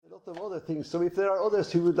lot of other things. So if there are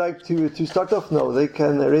others who would like to start off now, they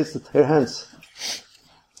can raise their hands.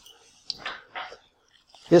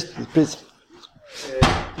 Yes, please.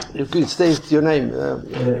 You can state your name.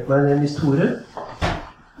 My name is Tore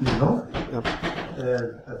Ullov,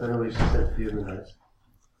 at the Norwegian Center for Human Rights.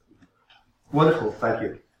 Wonderful, thank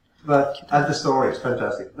you. But at the story, it's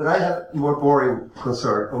fantastic. But I have more boring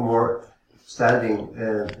concern, or more standing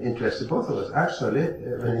interest in both of us, actually,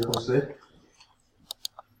 when it comes to it.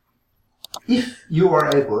 If you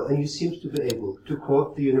are able, and you seem to be able, to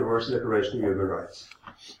quote the Universal Declaration of Human Rights,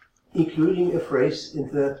 including a phrase in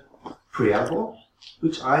the preamble,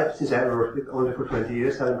 which I, since I've worked with only for 20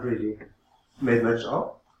 years, haven't really made much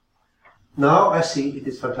of. Now I see it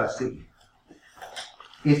is fantastic.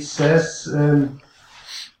 It says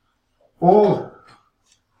all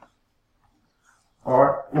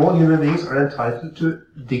human beings are entitled to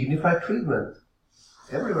dignified treatment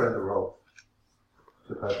everywhere in the world,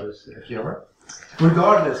 to purpose FDR,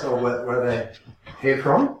 regardless of where they came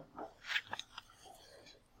from.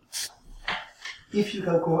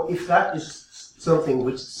 If that is something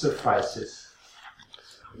which suffices,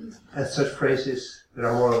 and such phrases, there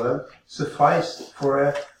are more of them, suffice for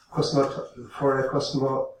a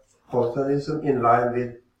cosmopolitanism in line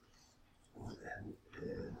with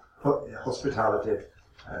hospitality,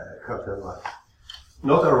 culture and life.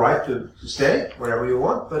 Not a right to stay wherever you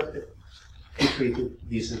want, but be treated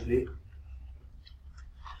decently.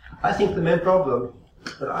 I think the main problem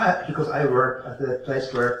that because I work at a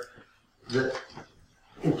place where the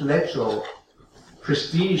intellectual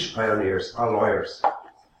prestige pioneers are lawyers,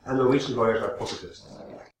 and Norwegian lawyers are positivists.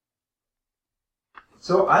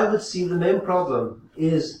 So I would see the main problem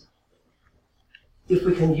is if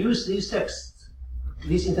we can use these texts,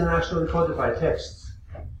 these internationally codified texts,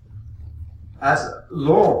 as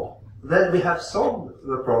law, then we have solved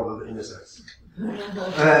the problem in a sense.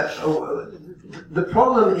 The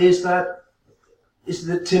problem is the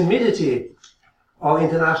timidity of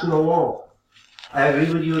international law. I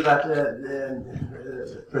agree with you that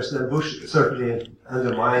President Bush certainly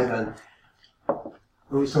undermined, and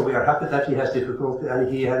so we are happy that he has difficulty, and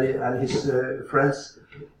he and his friends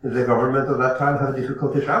in the government of that time have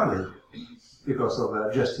difficulty traveling because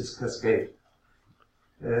of justice cascade.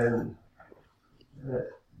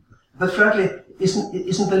 But frankly,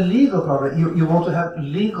 isn't the legal problem? You want to have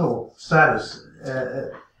legal status.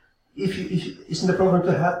 Isn't the problem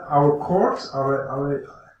to have our courts,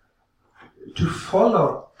 to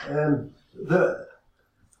follow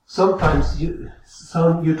sometimes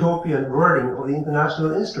some utopian wording of the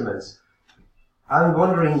international instruments? I'm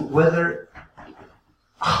wondering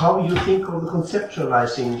how you think of the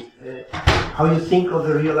conceptualizing, how you think of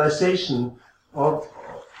the realization of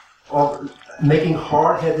making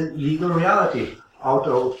hard-headed legal reality out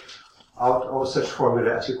of such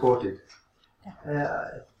formula as you quoted.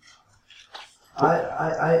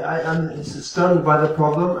 I am stunned by the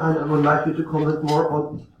problem, and I would like you to comment more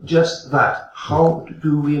on just that. How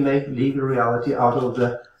do we make legal reality out of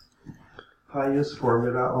the pious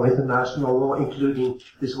formula of international law, including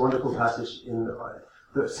this wonderful passage in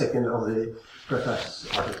the second of the preface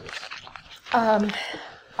articles?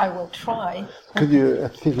 I will try. Could you? I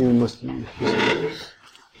think you must.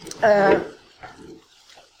 I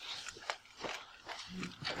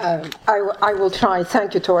will try.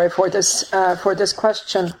 Thank you, Tore, for this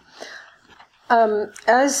question.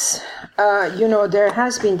 As you know, there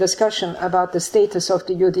has been discussion about the status of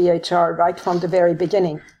the UDHR right from the very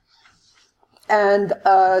beginning, and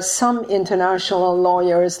some international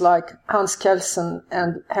lawyers like Hans Kelsen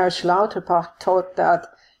and Hersch Lauterpacht thought that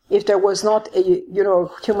if there was not a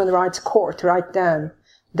human rights court right then,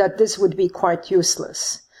 that this would be quite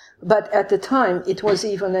useless. But at the time, it was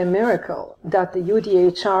even a miracle that the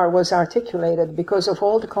UDHR was articulated because of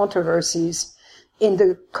all the controversies in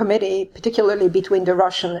the committee, particularly between the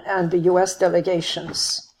Russian and the US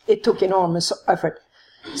delegations. It took enormous effort.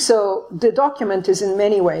 So the document is in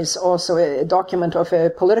many ways also a document of a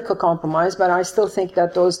political compromise, but I still think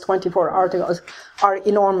that those 24 articles are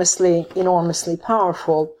enormously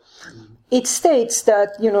powerful. It states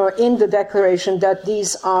that, in the declaration that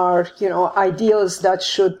these are, ideals that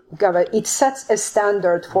should govern. It sets a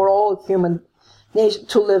standard for all human nations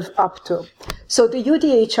to live up to. So the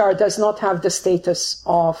UDHR does not have the status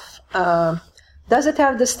of, does it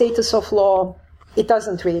have the status of law? It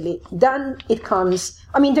doesn't really. Then it comes,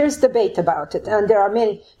 there's debate about it, and there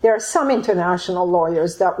are some international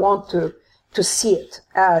lawyers that want to see it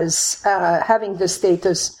as having the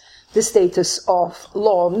status of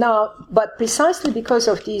law. Now, but precisely because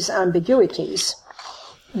of these ambiguities,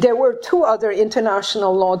 there were two other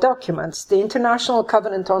international law documents, the International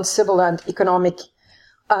Covenant on Civil and Economic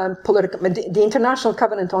the International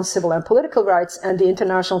Covenant on Civil and Political Rights and the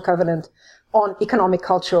International Covenant on Economic,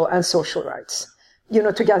 Cultural, and Social Rights.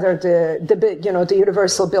 Together the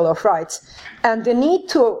Universal Bill of Rights. And the need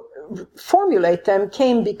to formulate them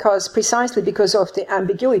came precisely because of the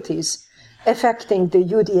ambiguities affecting the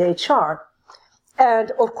UDHR.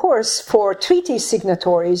 And of course, for treaty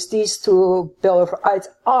signatories, these two Bill of Rights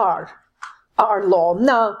are law.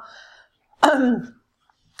 Now,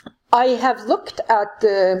 I have looked at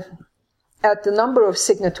the number of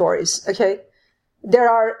signatories. Okay, there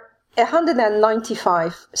are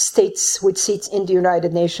 195 states with seats in the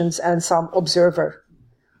United Nations and some observer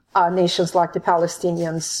nations like the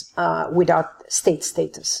Palestinians without state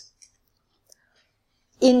status.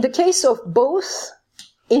 In the case of both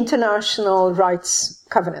international rights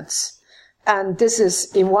covenants, and this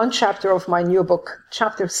is in one chapter of my new book,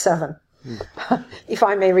 chapter 7, if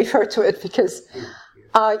I may refer to it, because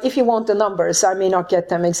if you want the numbers, I may not get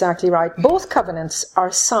them exactly right. Both covenants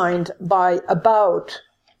are signed by about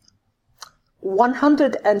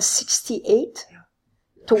 168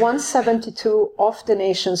 to 172 of the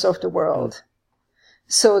nations of the world.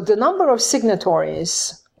 So the number of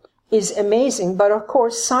signatories is amazing, but of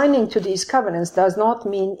course signing to these covenants does not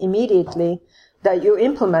mean immediately that you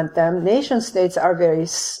implement them. Nation states are very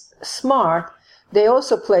smart. They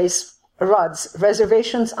also place RUDs,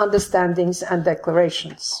 reservations, understandings, and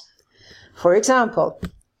declarations. For example,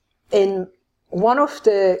 in one of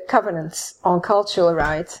the covenants on cultural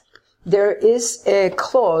rights, there is a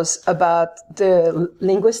clause about the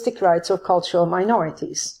linguistic rights of cultural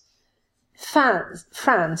minorities. France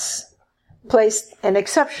placed an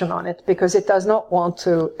exception on it because it does not want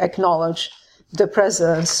to acknowledge the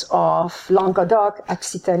presence of Languedoc,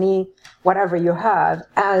 Occitanie, whatever you have,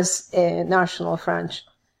 as a national French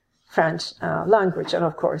language. And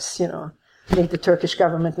of course, I think the Turkish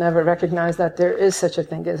government never recognized that there is such a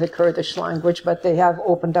thing as a Kurdish language, but they have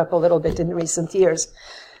opened up a little bit in recent years.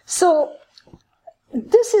 So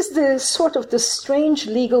this is the sort of the strange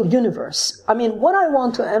legal universe. I mean, what I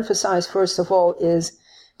want to emphasize, first of all, is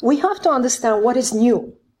we have to understand what is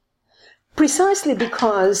new. Precisely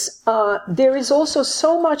because there is also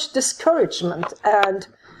so much discouragement and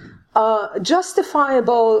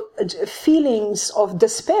justifiable feelings of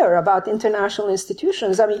despair about international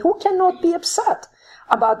institutions. I mean, who cannot be upset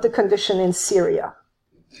about the condition in Syria?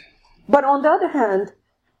 But on the other hand,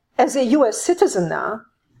 as a U.S. citizen now,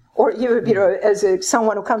 or as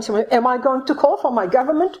someone who comes from, am I going to call for my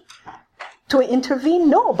government to intervene?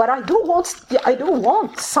 No, but I do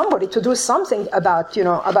want somebody to do something about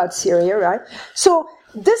Syria, right? So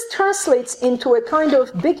this translates into a kind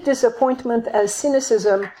of big disappointment and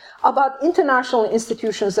cynicism about international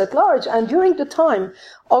institutions at large. And during the time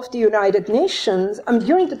of the United Nations,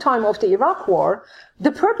 during the time of the Iraq War,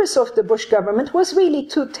 the purpose of the Bush government was really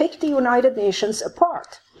to take the United Nations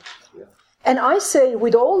apart. And I say,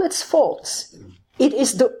 with all its faults, it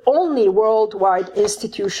is the only worldwide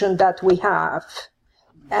institution that we have.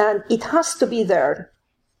 And it has to be there.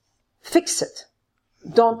 Fix it.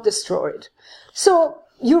 Don't destroy it. So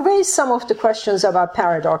you raise some of the questions about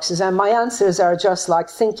paradoxes, and my answers are just like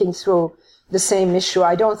thinking through the same issue.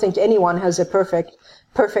 I don't think anyone has a perfect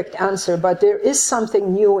answer, but there is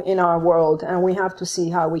something new in our world, and we have to see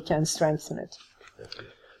how we can strengthen it.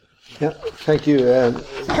 Yeah, thank you. I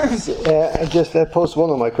just posed one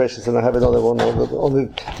of my questions, and I have another one on the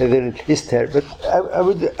list here. But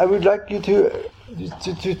I would like you to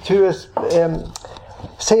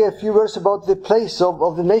say a few words about the place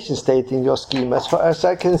of the nation state in your scheme. As far as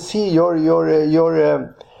I can see, your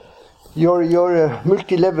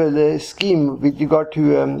multi-level scheme with regard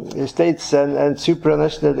to states and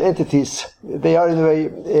supranational entities, they are in a way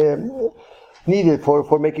needed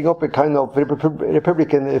for making up a kind of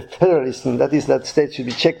republican federalism. That is, that states should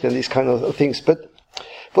be checked and these kind of things. But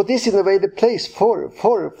is in a way the place for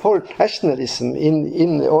nationalism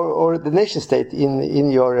or the nation state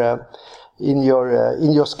in your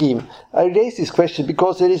scheme. I raise this question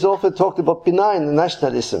because there is often talked about benign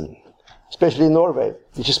nationalism, especially in Norway,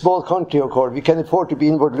 which is a small country, of course. We can afford to be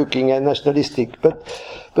inward-looking and nationalistic, but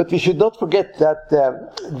we should not forget that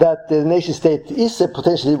the nation state is a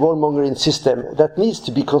potentially warmongering system that needs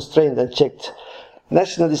to be constrained and checked.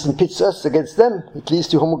 Nationalism pits us against them. It leads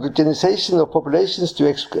to homogenization of populations, to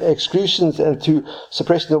exclusions, and to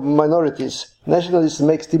suppression of minorities. Nationalism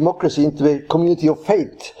makes democracy into a community of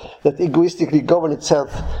fate that egoistically govern itself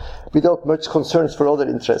without much concerns for other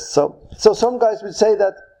interests. So some guys would say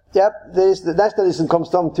that, yeah, the nationalism comes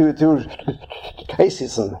down to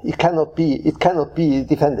racism. It cannot be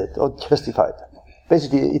defended or justified.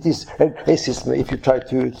 Basically, it is racism if you try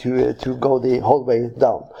to go the whole way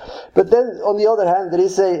down. But then, on the other hand, there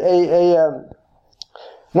is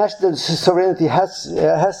national sovereignty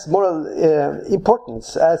has moral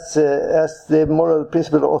importance as the moral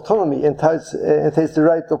principle of autonomy entails the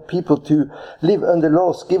right of people to live under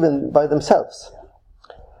laws given by themselves.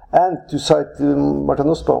 And to cite Martha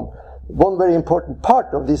Nussbaum, one very important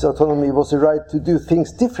part of this autonomy was the right to do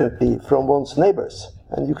things differently from one's neighbors.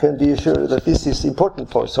 And you can be sure that this is important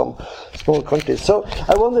for some small countries. So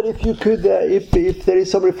I wonder if you could, if there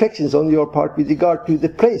is some reflections on your part with regard to the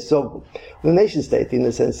place of the nation state, in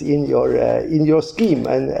a sense, in your scheme,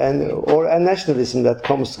 or nationalism that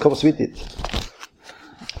comes with it.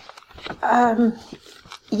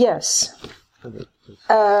 Yes.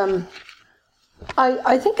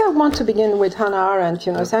 I think I want to begin with Hannah Arendt.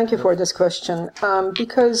 Thank you for this question,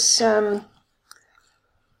 because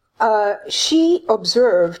she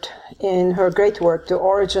observed in her great work, The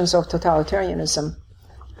Origins of Totalitarianism.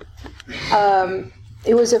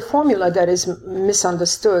 It was a formula that is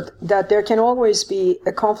misunderstood, that there can always be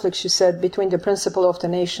a conflict, she said, between the principle of the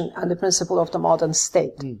nation and the principle of the modern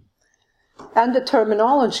state. And in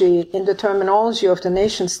the terminology of the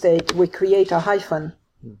nation state, we create a hyphen,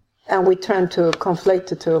 and we tend to conflate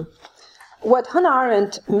the two. What Hannah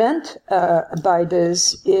Arendt meant by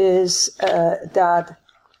this is that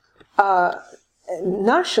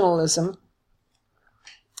nationalism,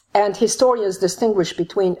 and historians distinguish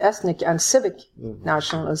between ethnic and civic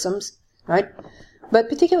nationalisms, right? But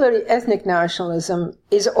particularly ethnic nationalism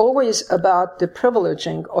is always about the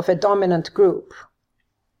privileging of a dominant group,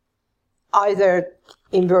 either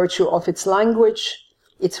in virtue of its language,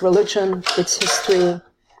 its religion, its history,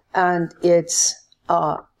 and its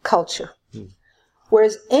culture.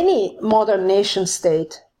 Whereas any modern nation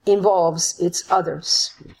state involves its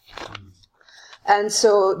others. And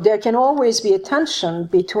so there can always be a tension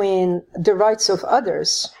between the rights of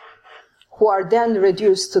others, who are then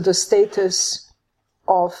reduced to the status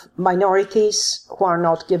of minorities, who are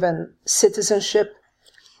not given citizenship,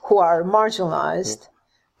 who are marginalized,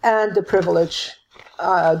 and the privileged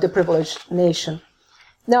nation.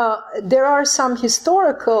 Now, there are some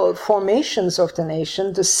historical formations of the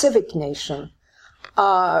nation, the civic nation.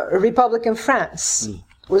 Republican France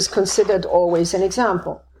was considered always an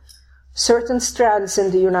example. Certain strands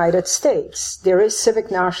in the United States, there is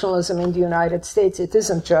civic nationalism in the United States. It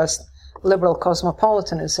isn't just liberal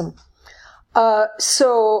cosmopolitanism. I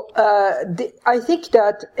think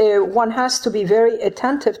that one has to be very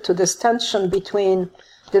attentive to this tension between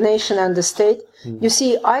the nation and the state. You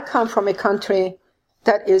see, I come from a country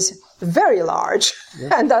that is very large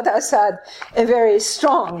and that has had a very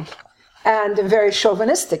strong and a very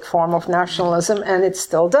chauvinistic form of nationalism, and it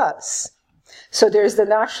still does. So there's the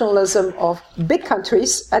nationalism of big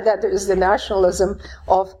countries, and then there's the nationalism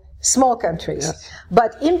of small countries. Yes.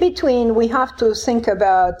 But in between, we have to think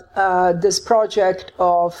about this project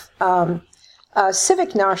of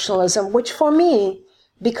civic nationalism, which for me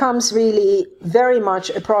becomes really very much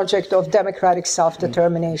a project of democratic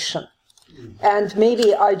self-determination. And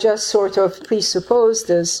maybe I just sort of presuppose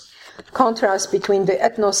this contrast between the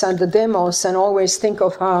ethnos and the demos, and always think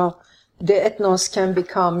of how the ethnos can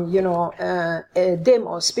become, a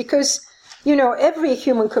demos, because, every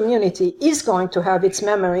human community is going to have its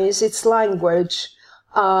memories, its language,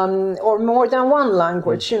 or more than one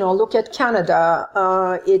language. Look at Canada,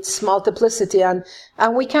 its multiplicity, and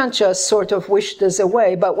we can't just sort of wish this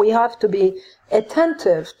away, but we have to be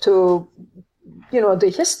attentive to,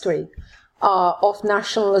 the history of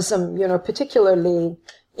nationalism, particularly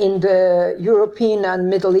in the European and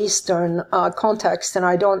Middle Eastern context, and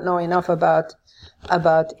I don't know enough about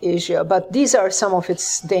Asia, but these are some of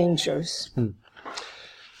its dangers.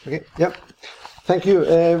 Okay, yeah. Thank you.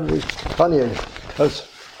 Daniel.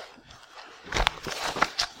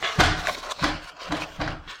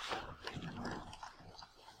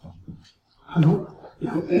 Hello.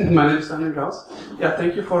 Yeah, my name is Daniel Gauss. Yeah,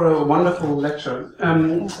 thank you for a wonderful lecture.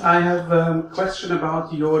 I have a question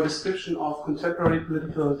about your description of contemporary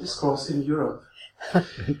political discourse in Europe.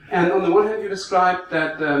 And on the one hand, you described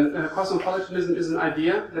that cosmopolitanism is an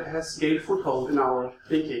idea that has gained foothold in our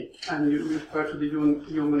thinking. And you refer to the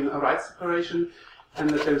Human Rights Declaration, and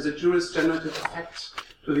that there is a jurisgenerative effect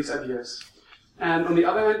to these ideas. And on the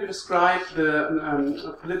other hand, you describe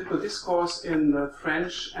the political discourse in the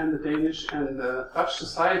French and the Danish and the Dutch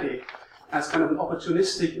society as kind of an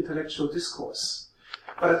opportunistic intellectual discourse.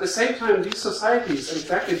 But at the same time, these societies, and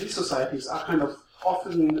exactly these societies, are kind of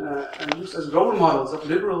often used as role models of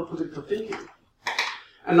liberal political thinking.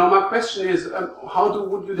 And now my question is,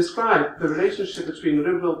 would you describe the relationship between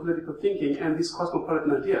liberal political thinking and these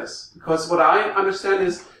cosmopolitan ideas? Because what I understand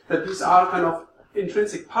is that these are kind of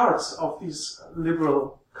intrinsic parts of this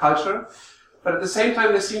liberal culture, but at the same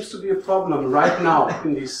time there seems to be a problem right now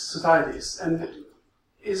in these societies. And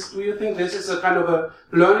do you think this is a kind of a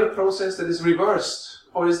learning process that is reversed,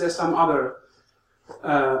 or is there some other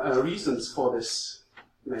reasons for this,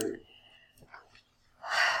 maybe?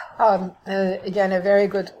 Again, a very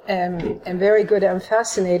good and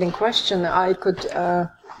fascinating question. I could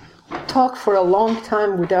talk for a long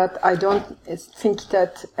time with that. I don't think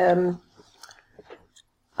that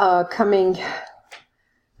coming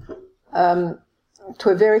to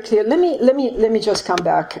a very clear. Let me just come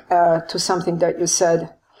back to something that you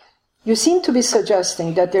said. You seem to be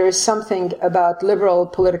suggesting that there is something about liberal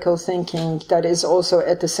political thinking that is also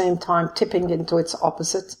at the same time tipping into its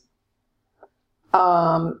opposite.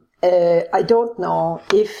 I don't know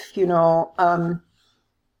if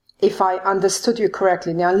if I understood you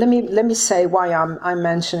correctly. Now, let me say why I'm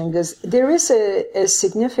mentioning this. There is a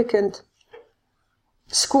significant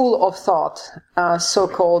school of thought,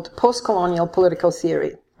 so-called post-colonial political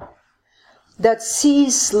theory, that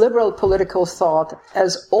sees liberal political thought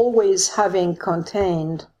as always having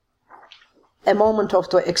contained a moment of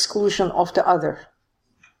the exclusion of the other.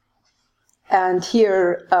 And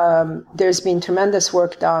here, there's been tremendous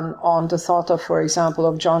work done on the thought of, for example,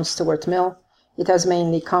 of John Stuart Mill. It has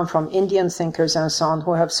mainly come from Indian thinkers and so on,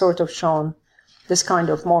 who have sort of shown this kind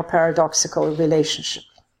of more paradoxical relationship.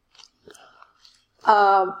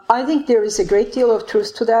 I think there is a great deal of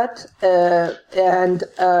truth to that,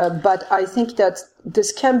 but I think that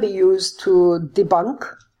this can be used to debunk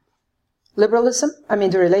liberalism,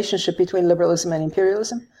 the relationship between liberalism and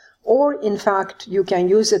imperialism. Or, in fact, you can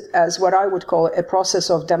use it as what I would call a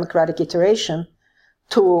process of democratic iteration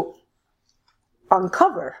to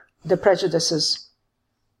uncover the prejudices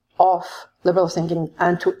of liberal thinking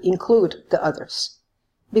and to include the others.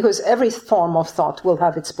 Because every form of thought will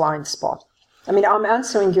have its blind spot. I'm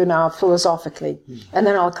answering you now philosophically, and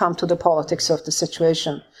then I'll come to the politics of the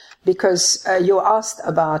situation. Because you asked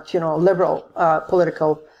about, liberal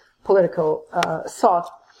political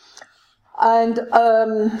thought. And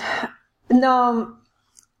now,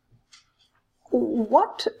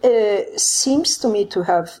 what seems to me to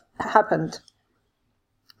have happened,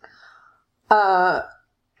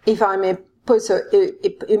 if I may put so,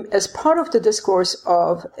 as part of the discourse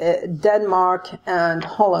of Denmark and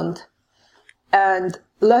Holland, and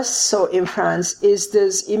less so in France, is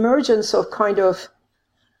this emergence of kind of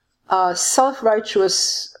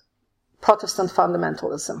self-righteous Protestant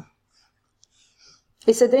fundamentalism.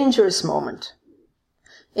 It's a dangerous moment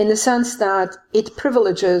in the sense that it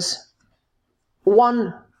privileges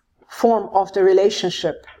one form of the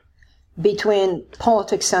relationship between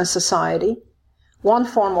politics and society, one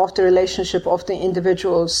form of the relationship of the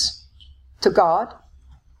individuals to God,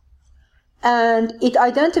 and it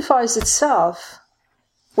identifies itself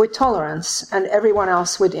with tolerance and everyone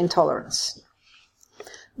else with intolerance.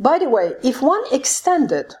 By the way, if one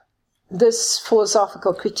extended this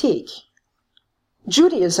philosophical critique,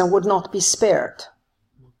 Judaism would not be spared.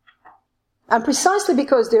 And precisely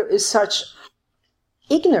because there is such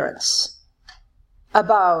ignorance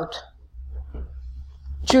about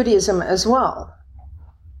Judaism as well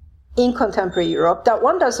in contemporary Europe, that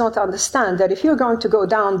one does not understand that if you're going to go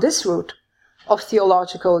down this route of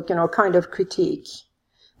theological, kind of critique,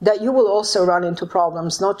 that you will also run into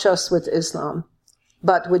problems not just with Islam,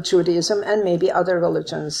 but with Judaism and maybe other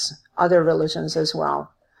religions as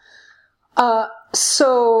well.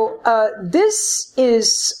 So this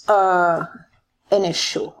is an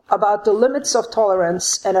issue about the limits of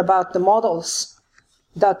tolerance and about the models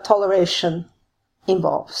that toleration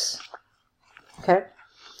involves. Okay?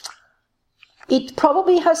 It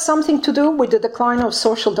probably has something to do with the decline of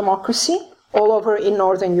social democracy all over in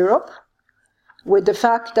Northern Europe, with the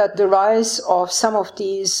fact that the rise of some of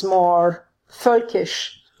these more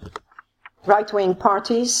folkish right-wing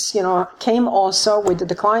parties, came also with the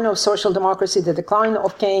decline of social democracy, the decline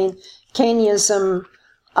of Keynesianism,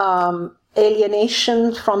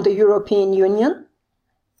 alienation from the European Union,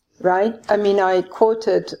 right? I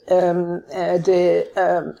quoted the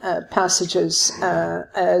passages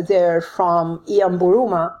there from Ian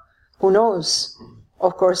Buruma, who knows,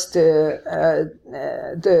 of course, the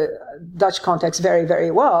Dutch context very, very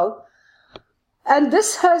well. And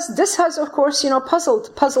this has, of course,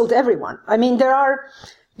 puzzled everyone. There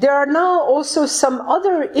are now also some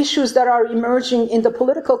other issues that are emerging in the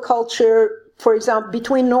political culture, for example,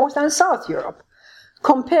 between North and South Europe.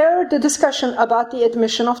 Compare the discussion about the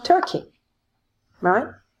admission of Turkey, right?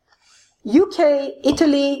 UK,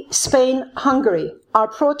 Italy, Spain, Hungary are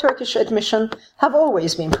pro-Turkish admission, have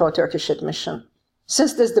always been pro-Turkish admission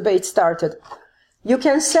since this debate started. You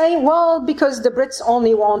can say, well, because the Brits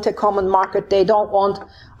only want a common market, they don't want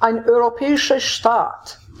ein europäischer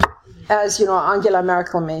Staat, as, Angela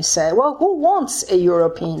Merkel may say. Well, who wants a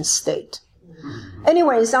European state?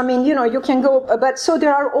 Anyways, you can go, but so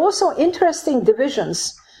there are also interesting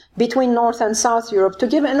divisions between North and South Europe. To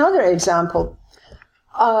give another example,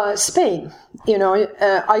 Spain,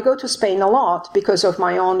 I go to Spain a lot because of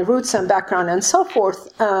my own roots and background and so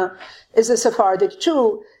forth, as a Sephardic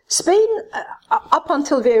Jew. Spain, up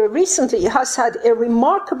until very recently, has had a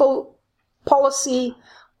remarkable policy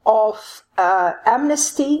of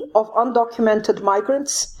amnesty of undocumented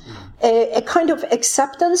migrants, a kind of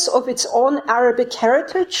acceptance of its own Arabic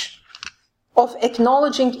heritage, of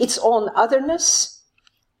acknowledging its own otherness.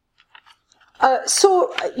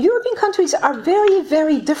 So European countries are very,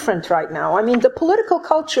 very different right now. The political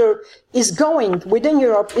culture within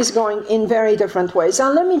Europe is going in very different ways.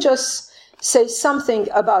 And let me just say something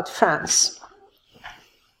about France.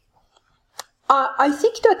 I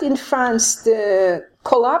think that in France, the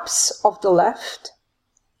collapse of the left,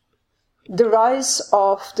 the rise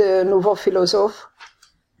of the nouveau philosophe,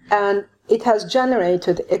 and it has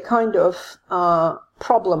generated a kind of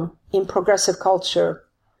problem in progressive culture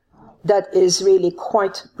that is really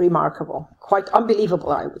quite remarkable, quite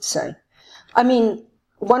unbelievable, I would say.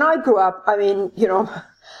 When I grew up,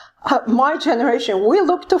 my generation, we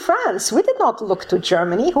looked to France. We did not look to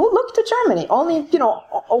Germany. Who looked to Germany? Only,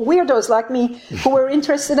 weirdos like me who were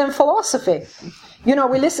interested in philosophy. We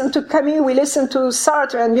listened to Camus, we listened to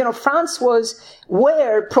Sartre, and, France was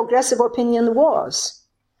where progressive opinion was.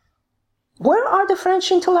 Where are the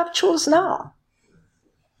French intellectuals now?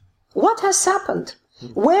 What has happened?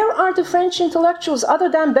 Where are the French intellectuals other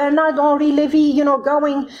than Bernard-Henri Lévy,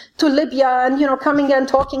 going to Libya and, coming and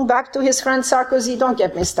talking back to his friend Sarkozy? Don't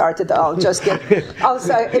get me started. I'll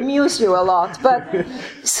amuse you a lot. But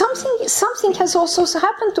something has also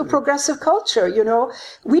happened to progressive culture,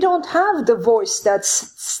 We don't have the voice that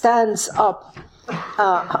stands up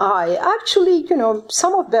high. Actually,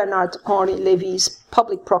 some of Bernard-Henri Lévy's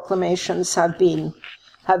public proclamations have been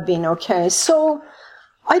okay. So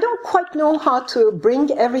I don't quite know how to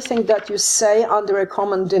bring everything that you say under a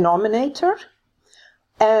common denominator,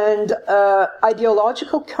 and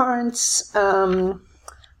ideological currents,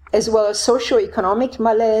 as well as socio-economic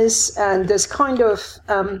malaise, and this kind of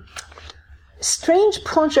strange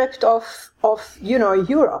project of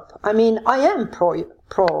Europe. I am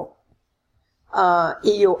pro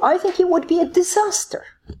EU. I think it would be a disaster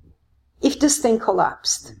if this thing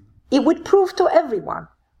collapsed. It would prove to everyone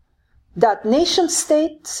that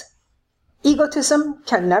nation-state egotism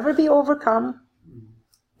can never be overcome,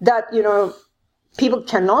 that, people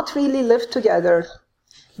cannot really live together,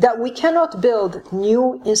 that we cannot build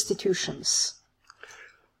new institutions.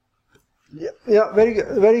 Yeah, very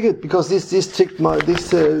good. Because this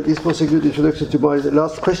was a good introduction to my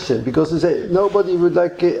last question. Because you say nobody would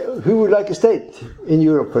who would like a state in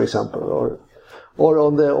Europe, for example, or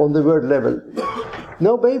on the world level.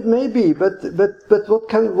 No, maybe, but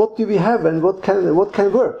what do we have, and what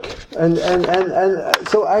can work? And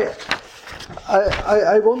so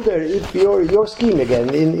I wonder if your scheme again,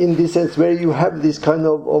 in this sense, where you have this kind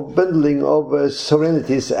of bundling of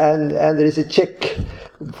sovereignties, and there is a check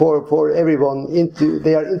for everyone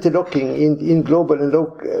they are interlocking in global and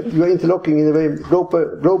local. You are interlocking in a way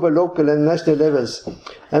global, local, and national levels,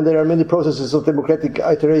 and there are many processes of democratic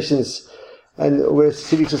iterations, and where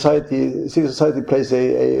civil society plays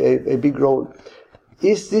a big role.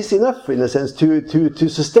 Is this enough, in a sense, to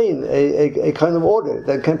sustain a kind of order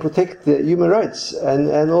that can protect the human rights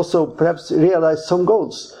and also perhaps realize some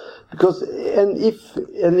goals? Because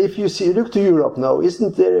if you look to Europe now,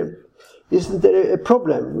 isn't there a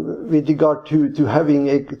problem with regard to having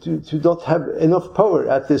to not have enough power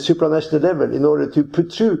at the supranational level in order to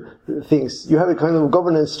put through things? You have a kind of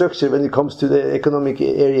governance structure when it comes to the economic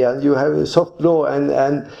area, and you have a soft law and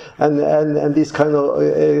these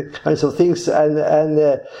kinds of things,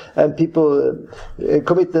 and people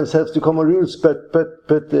commit themselves to common rules, but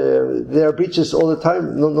there are breaches all the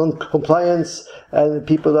time, non-compliance, and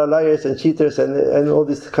people are liars and cheaters and all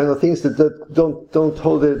these kind of things that don't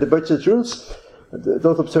hold the budget rules,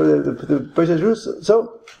 don't observe the budget rules.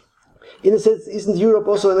 So, in a sense, isn't Europe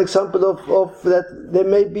also an example of that? There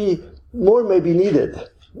may be more may be needed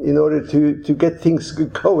in order to get things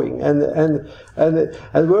going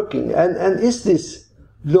and working. And is this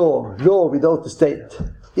law without the state?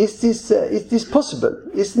 Is this possible?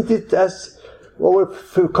 Isn't it, as our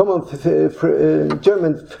common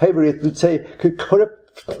German favorite would say,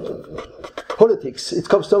 politics. It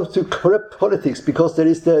comes down to corrupt politics because there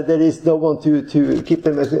is no one to keep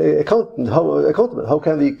them accountable. How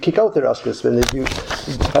can we kick out the rascals when they do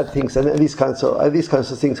bad things and these kinds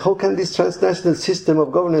of things? How can this transnational system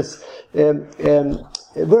of governance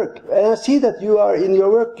work? And I see that you are in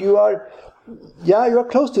your work. You are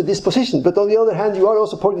close to this position, but on the other hand, you are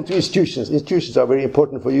also pointing to institutions. Institutions are very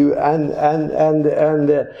important for you, and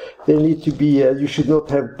they need to be. You should not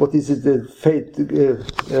have what is it? The faith,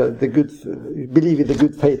 believe in the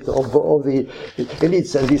good faith of the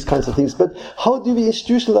elites and these kinds of things. But how do we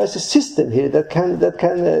institutionalize a system here that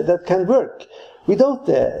can work without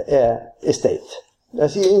a state? I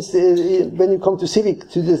see, when you come to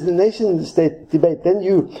the nation-state debate, then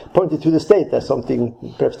you pointed to the state as something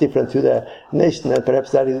perhaps different to the nation, and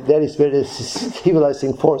perhaps that is where the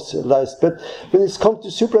civilizing force lies. But when it comes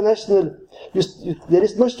to supranational, there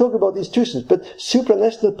is much talk about institutions, but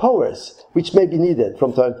supranational powers, which may be needed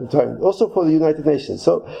from time to time, also for the United Nations.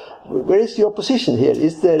 So, where is your position here?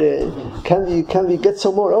 Is there? Can we get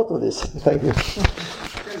some more out of this? Thank you.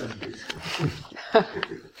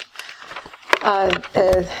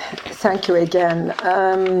 Thank you again.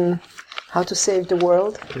 How to save the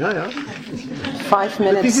world? 5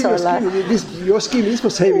 minutes or less. Your scheme is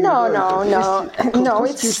for saving the world. No.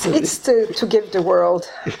 It's to give the world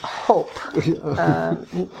hope.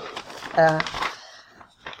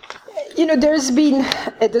 There's been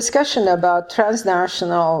a discussion about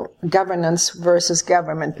transnational governance versus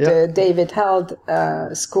government. David Held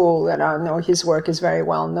School, and I know his work is very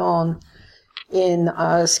well known in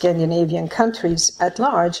Scandinavian countries at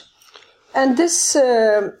large. And this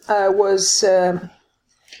was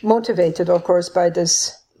motivated, of course, by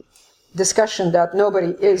this discussion that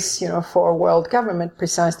nobody is, for world government,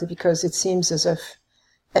 precisely because it seems as if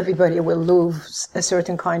everybody will lose a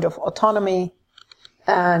certain kind of autonomy.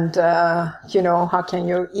 And, how can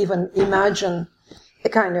you even imagine a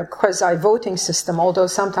kind of quasi-voting system? Although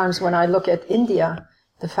sometimes when I look at India,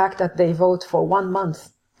 the fact that they vote for 1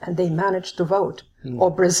 month and they manage to vote, or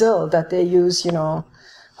Brazil, that they use,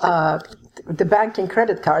 the banking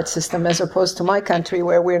credit card system as opposed to my country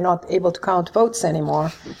where we're not able to count votes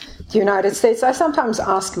anymore. The United States, I sometimes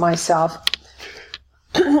ask myself,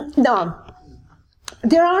 now,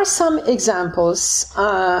 there are some examples,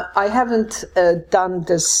 I haven't done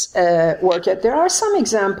this work yet, there are some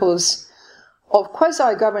examples of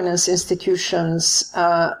quasi-governance institutions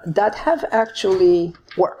that have actually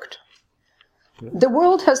worked. The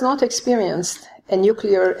world has not experienced a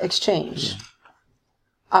nuclear exchange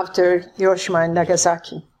after Hiroshima and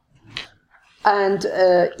Nagasaki. And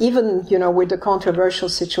even, with the controversial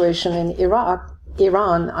situation in Iran,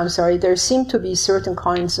 there seem to be certain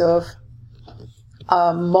kinds of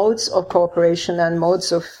modes of cooperation and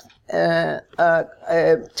modes of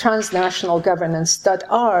transnational governance that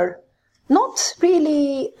are not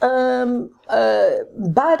really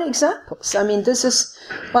bad examples. I mean, this is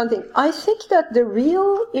one thing. I think that the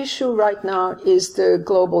real issue right now is the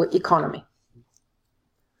global economy.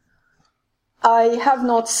 I have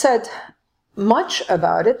not said much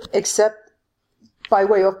about it, except by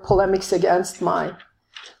way of polemics against my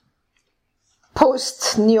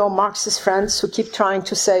post-neo-Marxist friends who keep trying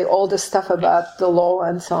to say all the stuff about the law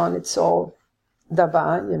and so on. It's all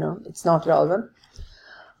daba, it's not relevant.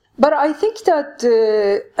 But I think that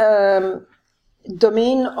the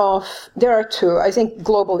domain there are two, I think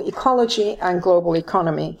global ecology and global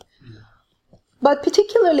economy. But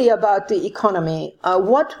particularly about the economy,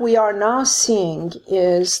 what we are now seeing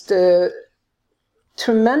is the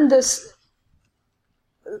tremendous,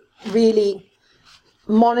 really,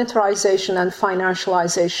 monetarization and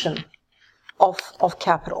financialization of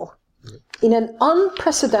capital in an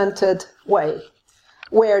unprecedented way,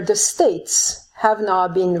 where the states have now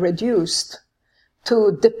been reduced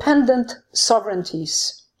to dependent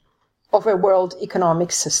sovereignties of a world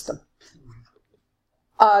economic system.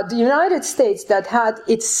 The United States, that had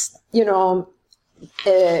its,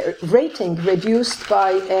 rating reduced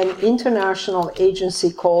by an international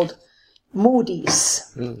agency called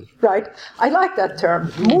Moody's, right? I like that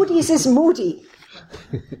term. Moody's is moody.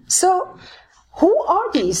 So, who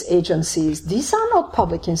are these agencies? These are not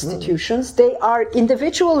public institutions. They are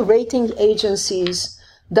individual rating agencies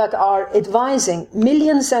that are advising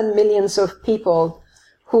millions and millions of people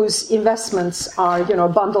whose investments are,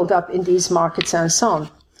 bundled up in these markets and so on.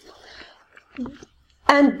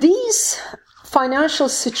 And these financial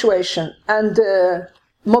situation and the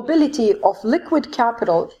mobility of liquid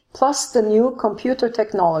capital plus the new computer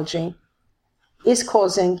technology is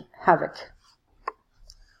causing havoc.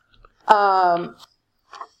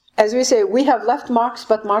 As we say, we have left Marx,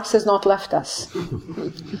 but Marx has not left us.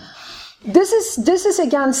 This is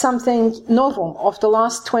again something novum of the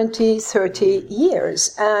last 20, 30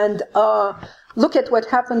 years. And look at what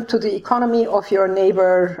happened to the economy of your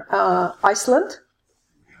neighbor Iceland,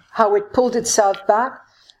 how it pulled itself back.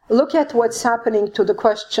 Look at what's happening to the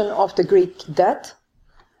question of the Greek debt.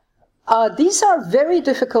 These are very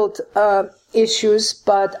difficult issues,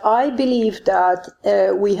 but I believe that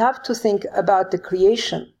we have to think about the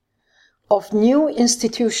creation of new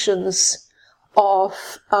institutions,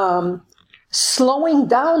 of slowing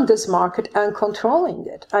down this market and controlling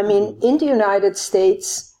it. I mean, in the United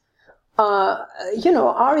States,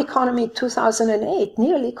 our economy in 2008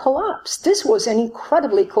 nearly collapsed. This was an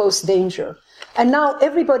incredibly close danger. And now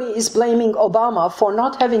everybody is blaming Obama for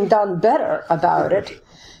not having done better about it.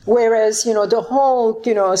 Whereas, the whole,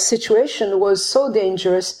 situation was so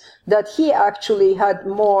dangerous that he actually had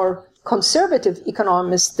more conservative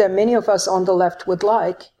economists than many of us on the left would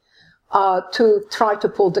like to try to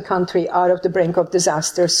pull the country out of the brink of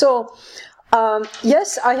disaster. So,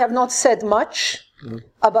 yes, I have not said much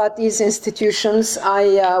about these institutions.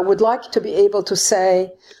 I would like to be able to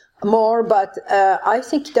say more, but I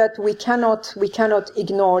think that we cannot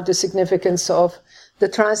ignore the significance of the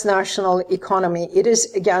transnational economy. It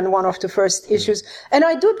is, again, one of the first issues. And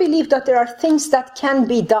I do believe that there are things that can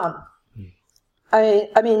be done. I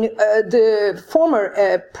mean, the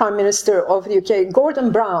former Prime Minister of the UK,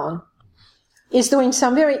 Gordon Brown, is doing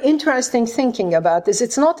some very interesting thinking about this.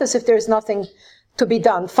 It's not as if there's nothing to be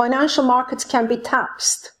done. Financial markets can be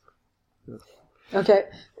taxed. Okay?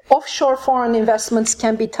 Offshore foreign investments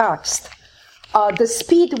can be taxed. The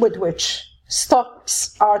speed with which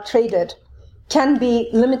stocks are traded can be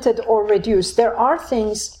limited or reduced. There are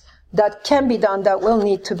things that can be done that will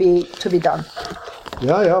need to be done.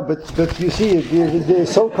 Yeah, but you see,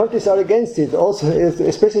 some countries are against it. Also,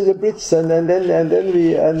 especially the Brits, and then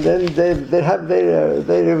they have their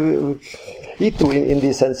veto in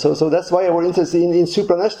this sense. So that's why our interest in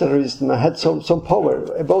supranationalism had some power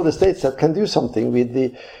above the states that can do something with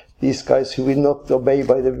these guys who will not obey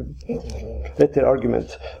by the letter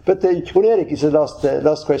argument. But Jon Erik is the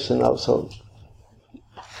last question now. So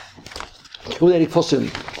Jon Erik Fossum,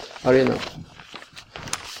 Arena.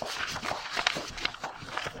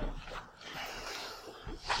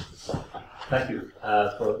 Thank you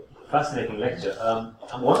for a fascinating lecture.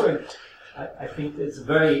 I'm wondering, I think it's a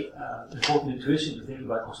very important intuition to think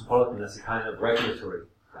about cosmopolitan as a kind of regulatory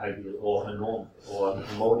ideal or a norm or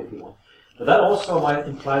a mode, if you want. But that also might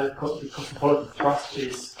imply that the cosmopolitan thrust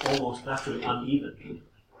is almost naturally uneven.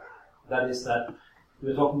 That is that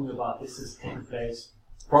we're talking about this is taking place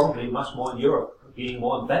probably much more in Europe, being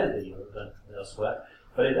more embedded in Europe than elsewhere.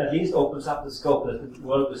 But it at least opens up the scope that the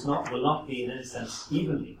world will not be in any sense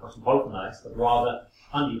evenly cosmopolitanized, but rather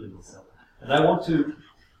unevenly so. And I want to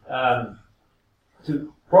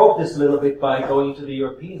probe this a little bit by going into the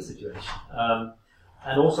European situation,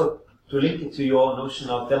 and also to link it to your notion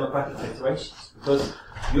of democratic federations, because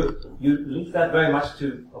you link that very much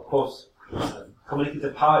to, of course,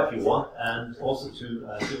 communicative power, if you want, and also to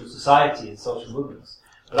civil society and social movements.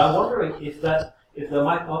 But I'm wondering if there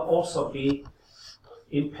might not also be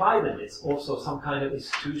implied in this also some kind of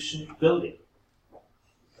institution building,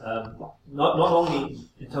 not only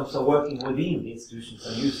in terms of working within the institutions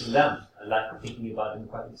and using them, like thinking about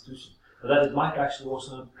democratic institutions, but that it might actually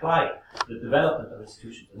also imply the development of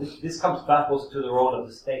institutions. And this comes back also to the role of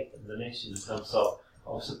the state and the nation in terms of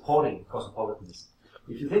supporting cosmopolitanism.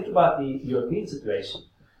 If you think about the European situation,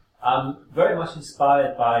 I'm very much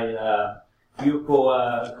inspired by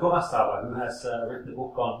Ryuko Kurosawa, who has written a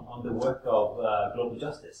book on the work of global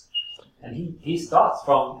justice. And he starts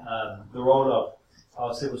from the role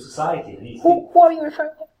of civil society. And Who are you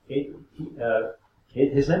referring to?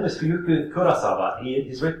 His name is Ryuko Kurosawa.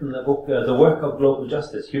 He's written a book, The Work of Global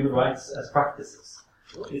Justice, Human Rights as Practices.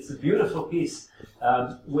 It's a beautiful piece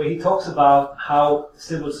where he talks about how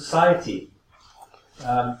civil society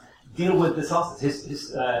deal with disasters.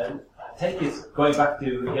 His take is going back to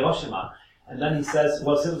Hiroshima. And then he says,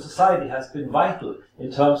 well, civil society has been vital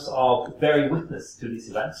in terms of bearing witness to these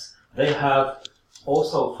events. They have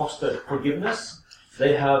also fostered forgiveness.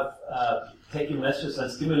 They have taken measures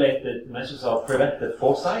and stimulated measures of preventive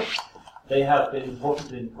foresight. They have been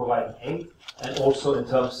important in providing aid and also in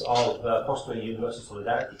terms of fostering universal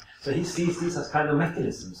solidarity. So he sees these as kind of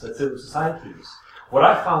mechanisms that civil society use. What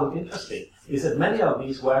I found interesting is that many of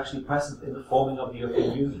these were actually present in the forming of the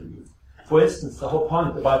European Union. For instance, the whole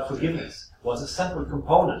point about forgiveness was a central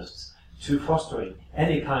component to fostering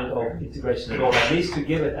any kind of integration at all, at least to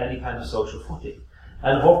give it any kind of social footing.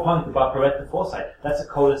 And the whole point about preventive foresight, that's a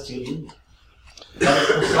cold and steel union. That is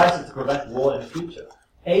precisely to prevent war in the future.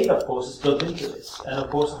 aid, of course, is built into this, and of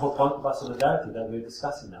course the whole point about solidarity that we're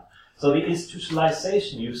discussing now. So the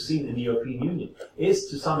institutionalization you've seen in the European Union is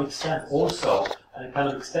to some extent also a kind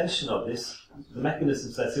of extension of this, the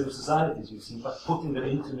mechanisms that civil societies you've seen, but putting them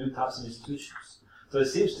into new types of institutions. So it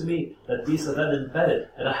seems to me that these are then embedded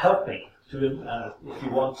and are helping to, if you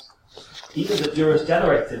want, even the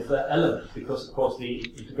juris-generative element, because of course the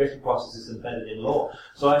integration process is embedded in law.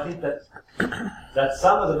 So I think that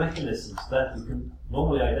some of the mechanisms that you can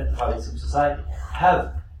normally identify in civil society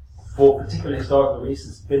have, for particular historical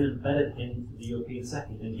reasons, been embedded in the European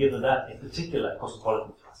setting and given that a particular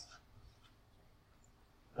cosmopolitan thrust.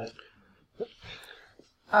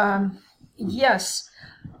 Yes.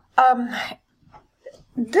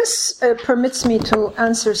 This permits me to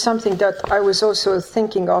answer something that I was also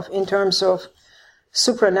thinking of in terms of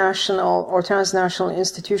supranational or transnational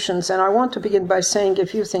institutions, and I want to begin by saying a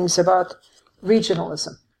few things about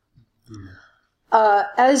regionalism.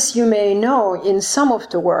 As you may know, in some of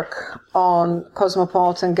the work on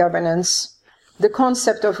cosmopolitan governance, the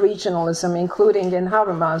concept of regionalism, including in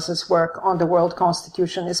Habermas's work on the World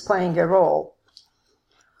Constitution, is playing a role.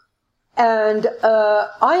 And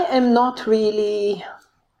I am not really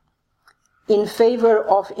in favor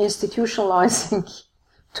of institutionalizing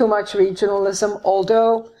too much regionalism,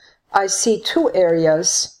 although I see two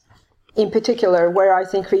areas in particular where I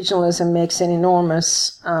think regionalism makes an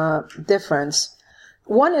enormous difference.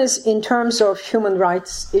 One is in terms of human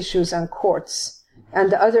rights issues and courts,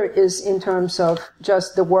 and the other is in terms of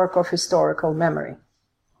just the work of historical memory.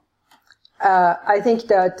 I think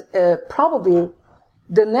that probably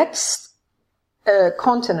the next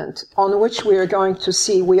continent on which we are going to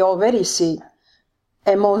see, we already see,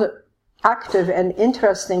 a more active and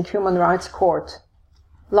interesting human rights court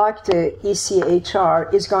like the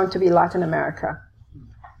ECHR is going to be Latin America.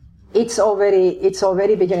 It's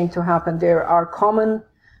already beginning to happen. There are common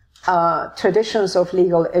traditions of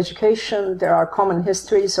legal education. There are common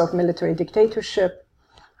histories of military dictatorship.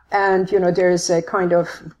 And, there is a kind of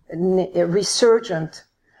a resurgent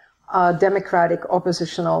democratic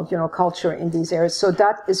oppositional, culture in these areas. So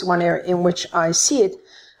that is one area in which I see it.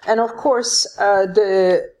 And of course,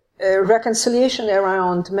 the reconciliation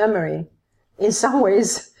around memory, in some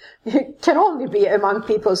ways, can only be among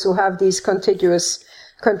peoples who have these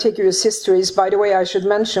contiguous histories. By the way, I should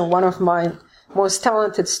mention one of my most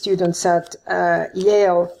talented students at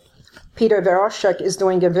Yale, Peter Veroshek, is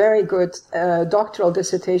doing a very good doctoral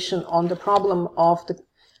dissertation on the problem of the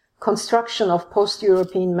construction of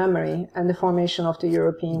post-European memory and the formation of the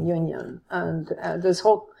European Union. And this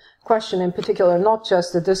whole question in particular, not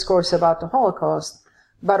just the discourse about the Holocaust,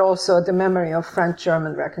 but also the memory of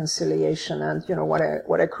French-German reconciliation and,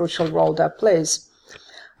 what a crucial role that plays.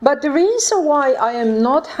 But the reason why I am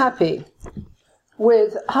not happy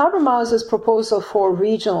with Habermas's proposal for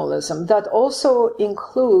regionalism that also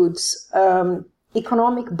includes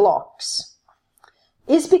economic blocks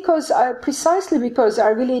is precisely because I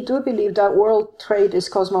really do believe that world trade is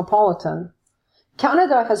cosmopolitan.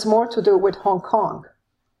 Canada has more to do with Hong Kong,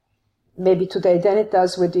 maybe today, than it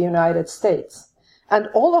does with the United States. And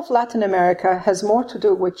all of Latin America has more to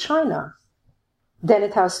do with China than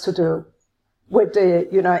it has to do with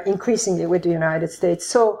increasingly with the United States.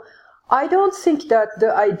 So I don't think that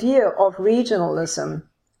the idea of regionalism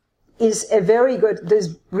is a very good,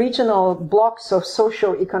 these regional blocks of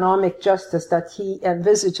socio-economic justice that he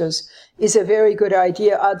envisages is a very good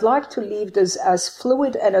idea. I'd like to leave this as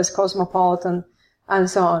fluid and as cosmopolitan and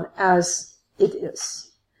so on as it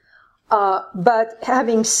is. But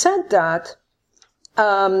having said that,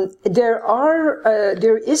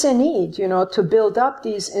 there is a need, to build up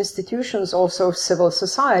these institutions also of civil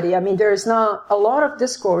society. I mean, there is now a lot of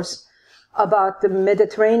discourse about the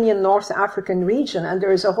Mediterranean North African region, and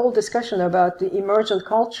there is a whole discussion about the emergent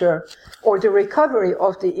culture or the recovery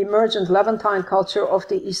of the emergent Levantine culture of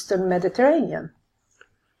the Eastern Mediterranean.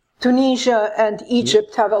 Tunisia and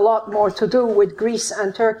Egypt have a lot more to do with Greece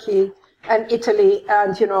and Turkey and Italy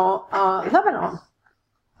and, Lebanon.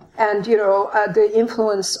 And, the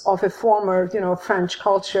influence of a former, French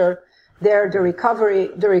culture there, the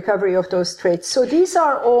recovery of those traits. So these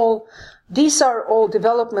are all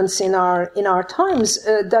developments in our times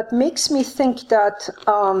that makes me think that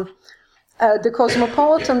the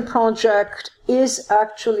cosmopolitan project is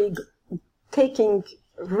actually taking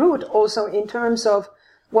root also in terms of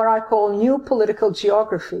what I call new political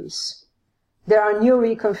geographies. There are new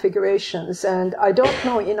reconfigurations, and I don't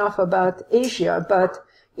know enough about Asia, but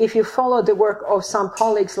if you follow the work of some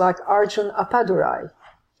colleagues like Arjun Appadurai,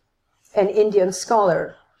 an Indian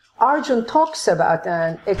scholar, Arjun talks about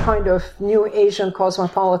a kind of new Asian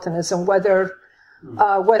cosmopolitanism, whether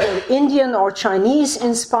whether Indian or Chinese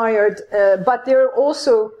inspired, but there's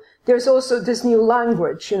also this new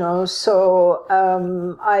language, so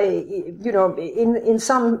in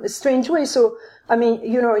some strange way. So I mean,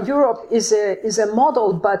 Europe is a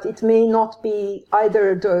model, but it may not be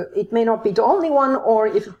it may not be the only one, or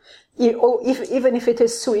even if it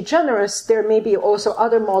is sui generis, there may be also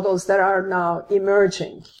other models that are now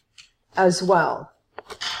emerging as well.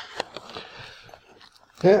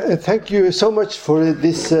 Thank you so much for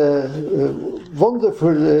this wonderful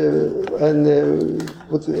and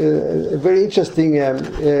very interesting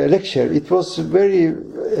lecture. It was very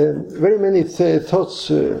many thoughts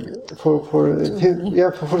for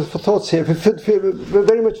thoughts here,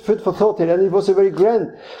 very much food for thought here, and it was a very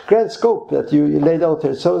grand scope that you laid out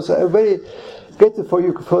here. So very grateful for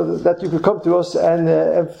you that you could come to us, and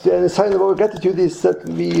a sign of our gratitude is that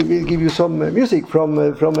we will give you some music from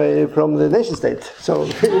the nation state. So.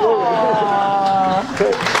 Thank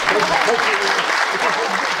you.